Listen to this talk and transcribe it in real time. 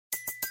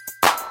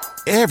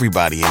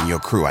Everybody in your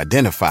crew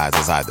identifies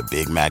as either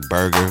Big Mac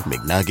Burger,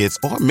 McNuggets,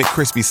 or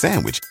McCrispy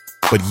Sandwich.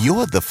 But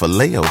you're the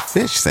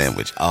Filet-O-Fish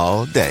Sandwich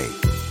all day.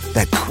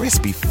 That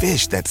crispy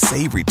fish, that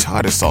savory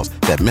tartar sauce,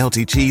 that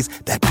melty cheese,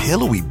 that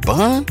pillowy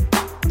bun.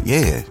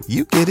 Yeah,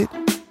 you get it.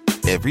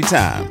 Every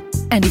time.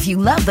 And if you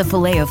love the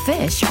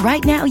Filet-O-Fish,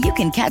 right now you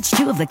can catch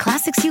two of the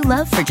classics you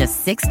love for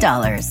just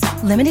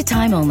 $6. Limited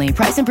time only.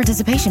 Price and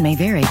participation may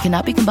vary.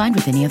 Cannot be combined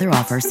with any other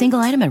offer. Single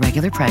item at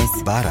regular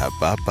price.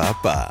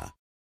 Ba-da-ba-ba-ba.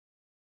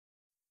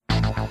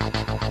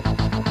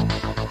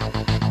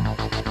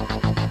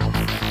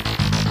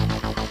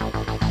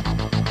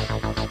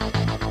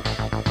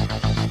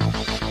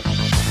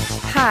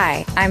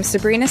 Hi, I'm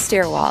Sabrina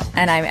Stierwalt,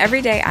 and I'm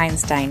Everyday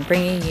Einstein,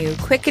 bringing you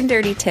quick and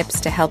dirty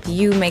tips to help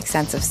you make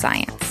sense of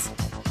science.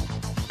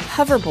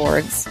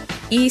 Hoverboards,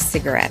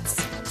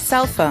 e-cigarettes,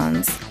 cell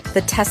phones,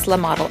 the Tesla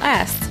Model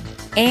S,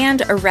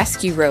 and a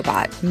rescue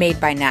robot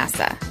made by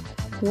NASA.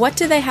 What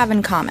do they have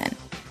in common?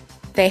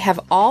 They have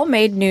all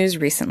made news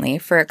recently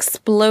for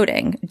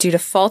exploding due to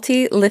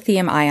faulty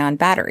lithium-ion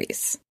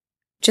batteries.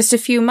 Just a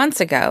few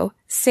months ago,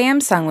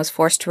 Samsung was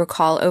forced to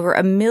recall over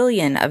 1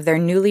 million of their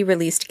newly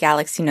released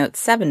Galaxy Note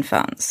 7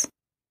 phones.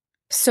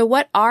 So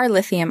what are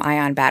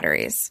lithium-ion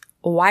batteries?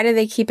 Why do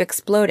they keep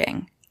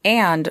exploding?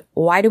 And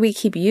why do we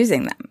keep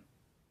using them?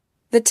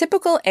 The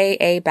typical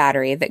AA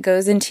battery that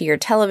goes into your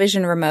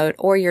television remote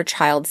or your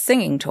child's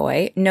singing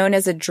toy, known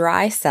as a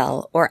dry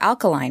cell or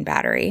alkaline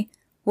battery,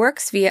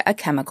 works via a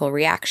chemical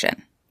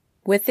reaction.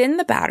 Within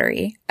the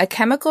battery, a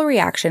chemical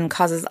reaction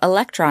causes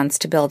electrons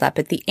to build up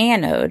at the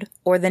anode,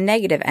 or the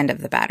negative end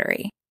of the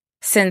battery.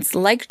 Since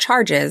like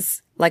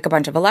charges, like a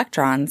bunch of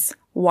electrons,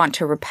 want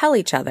to repel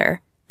each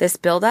other, this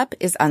buildup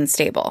is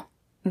unstable.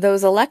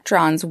 Those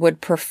electrons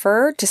would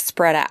prefer to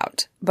spread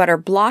out, but are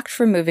blocked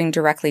from moving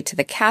directly to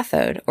the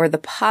cathode, or the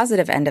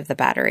positive end of the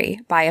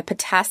battery, by a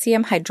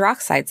potassium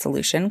hydroxide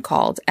solution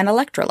called an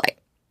electrolyte.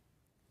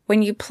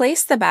 When you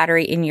place the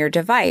battery in your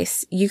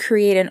device, you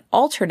create an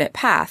alternate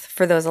path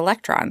for those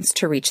electrons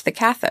to reach the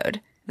cathode.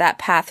 That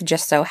path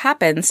just so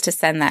happens to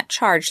send that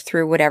charge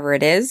through whatever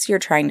it is you're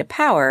trying to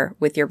power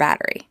with your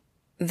battery.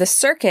 The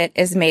circuit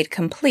is made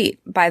complete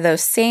by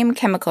those same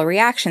chemical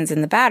reactions in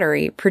the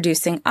battery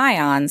producing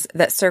ions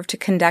that serve to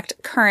conduct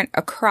current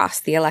across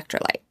the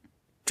electrolyte.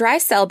 Dry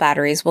cell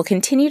batteries will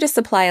continue to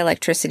supply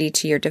electricity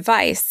to your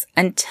device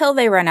until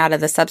they run out of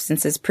the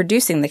substances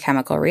producing the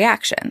chemical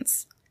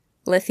reactions.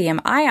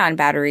 Lithium-ion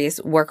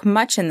batteries work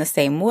much in the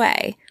same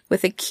way,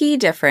 with a key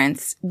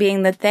difference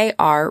being that they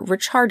are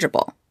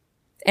rechargeable.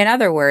 In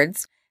other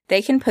words,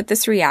 they can put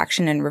this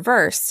reaction in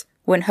reverse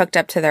when hooked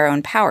up to their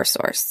own power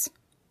source.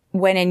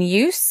 When in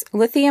use,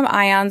 lithium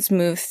ions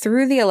move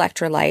through the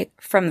electrolyte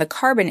from the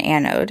carbon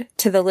anode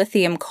to the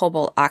lithium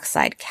cobalt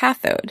oxide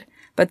cathode,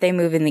 but they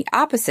move in the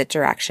opposite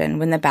direction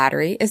when the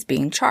battery is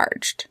being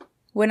charged.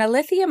 When a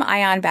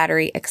lithium-ion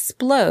battery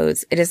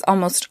explodes, it is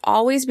almost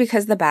always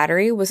because the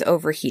battery was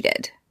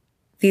overheated.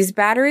 These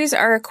batteries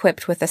are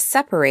equipped with a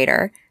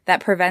separator that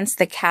prevents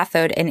the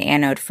cathode and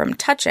anode from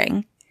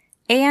touching,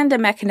 and a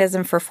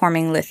mechanism for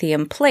forming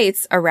lithium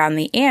plates around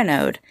the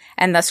anode,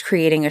 and thus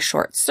creating a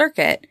short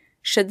circuit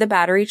should the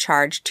battery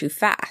charge too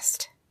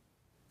fast.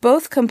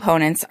 Both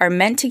components are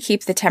meant to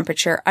keep the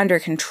temperature under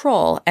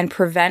control and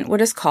prevent what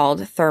is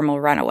called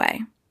thermal runaway.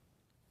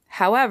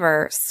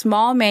 However,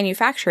 small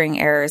manufacturing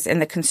errors in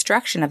the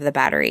construction of the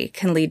battery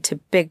can lead to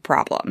big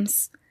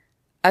problems.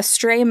 A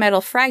stray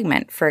metal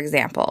fragment, for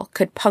example,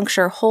 could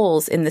puncture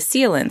holes in the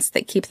sealants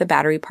that keep the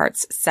battery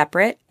parts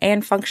separate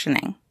and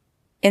functioning.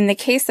 In the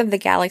case of the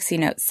Galaxy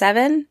Note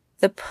 7,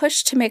 the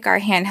push to make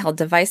our handheld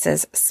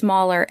devices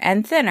smaller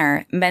and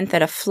thinner meant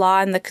that a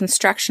flaw in the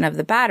construction of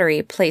the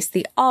battery placed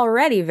the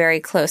already very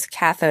close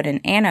cathode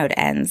and anode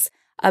ends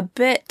a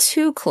bit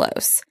too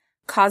close,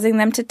 causing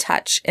them to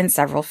touch in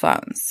several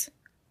phones.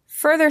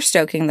 Further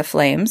stoking the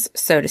flames,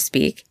 so to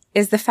speak,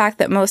 is the fact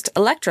that most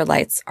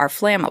electrolytes are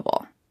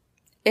flammable.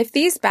 If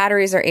these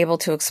batteries are able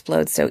to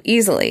explode so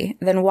easily,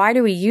 then why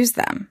do we use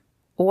them?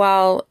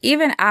 Well,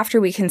 even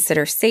after we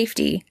consider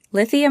safety,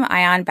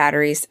 lithium-ion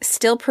batteries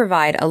still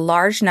provide a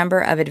large number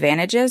of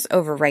advantages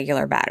over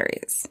regular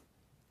batteries.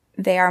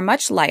 They are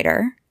much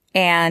lighter,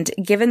 and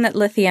given that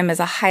lithium is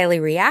a highly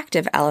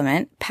reactive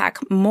element, pack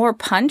more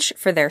punch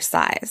for their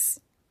size.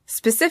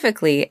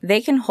 Specifically,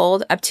 they can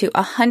hold up to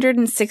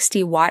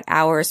 160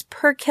 watt-hours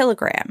per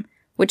kilogram,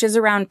 which is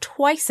around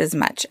twice as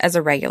much as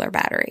a regular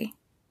battery.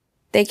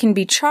 They can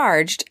be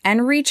charged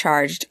and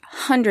recharged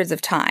hundreds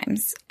of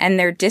times, and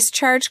their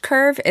discharge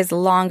curve is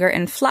longer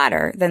and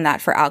flatter than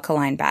that for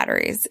alkaline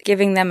batteries,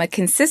 giving them a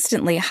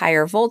consistently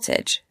higher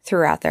voltage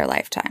throughout their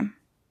lifetime.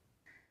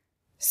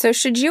 So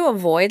should you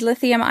avoid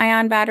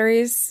lithium-ion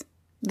batteries?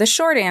 The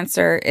short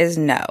answer is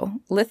no.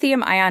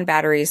 Lithium-ion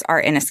batteries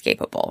are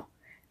inescapable.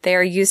 They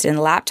are used in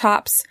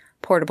laptops,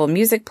 portable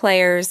music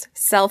players,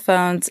 cell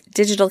phones,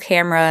 digital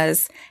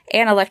cameras,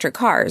 and electric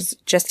cars,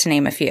 just to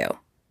name a few.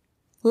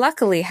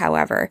 Luckily,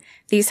 however,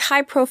 these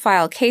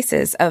high-profile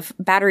cases of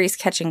batteries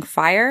catching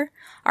fire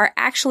are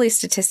actually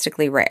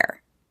statistically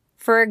rare.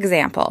 For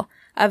example,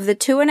 Of the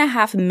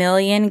 2.5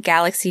 million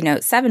Galaxy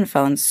Note 7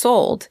 phones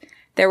sold,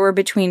 there were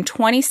between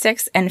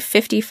 26 and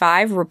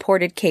 55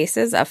 reported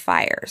cases of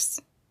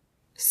fires.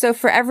 So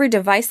for every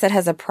device that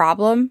has a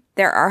problem,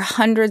 there are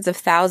hundreds of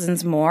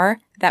thousands more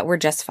that were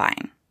just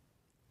fine.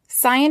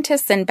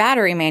 Scientists and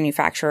battery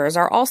manufacturers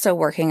are also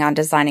working on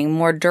designing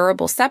more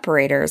durable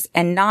separators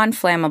and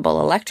non-flammable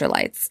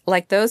electrolytes,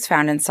 like those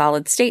found in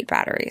solid-state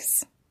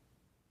batteries.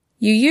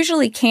 You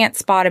usually can't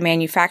spot a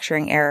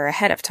manufacturing error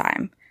ahead of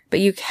time,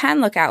 but you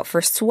can look out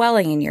for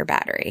swelling in your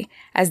battery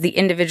as the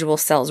individual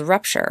cells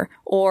rupture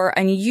or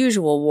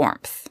unusual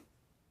warmth.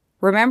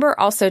 Remember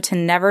also to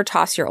never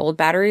toss your old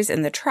batteries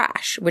in the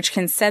trash, which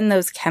can send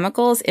those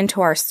chemicals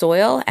into our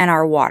soil and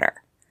our water.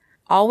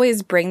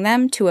 Always bring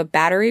them to a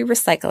battery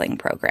recycling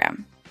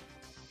program.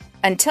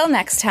 Until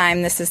next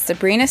time, this is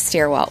Sabrina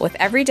Stierwalt with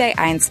Everyday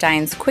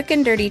Einstein's quick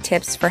and dirty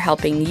tips for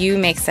helping you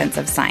make sense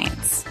of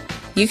science.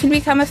 You can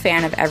become a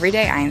fan of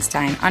Everyday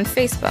Einstein on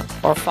Facebook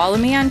or follow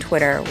me on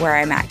Twitter where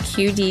I'm at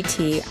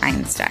QDT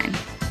Einstein.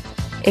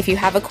 If you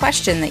have a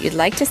question that you'd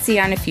like to see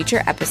on a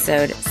future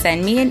episode,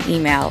 send me an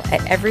email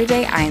at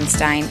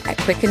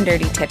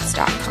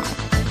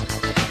everydayeinstein@quickanddirtytips.com.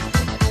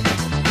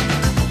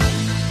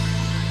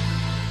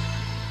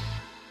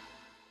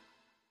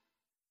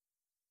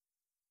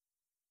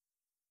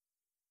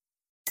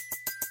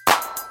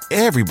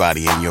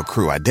 Everybody in your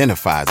crew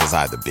identifies as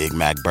either Big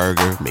Mac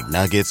Burger,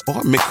 McNuggets,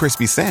 or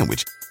McCrispy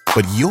Sandwich.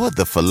 But you're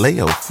the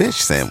Filet-O-Fish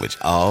Sandwich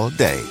all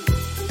day.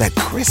 That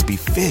crispy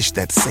fish,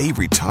 that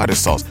savory tartar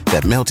sauce,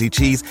 that melty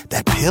cheese,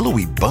 that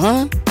pillowy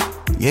bun.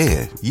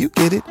 Yeah, you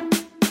get it.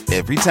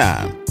 Every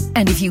time.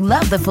 And if you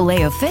love the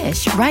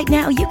Filet-O-Fish, right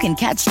now you can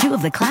catch two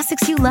of the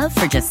classics you love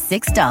for just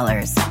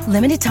 $6.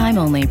 Limited time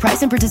only.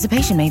 Price and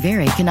participation may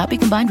vary. Cannot be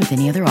combined with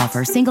any other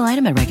offer. Single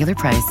item at regular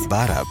price.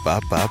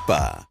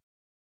 Ba-da-ba-ba-ba.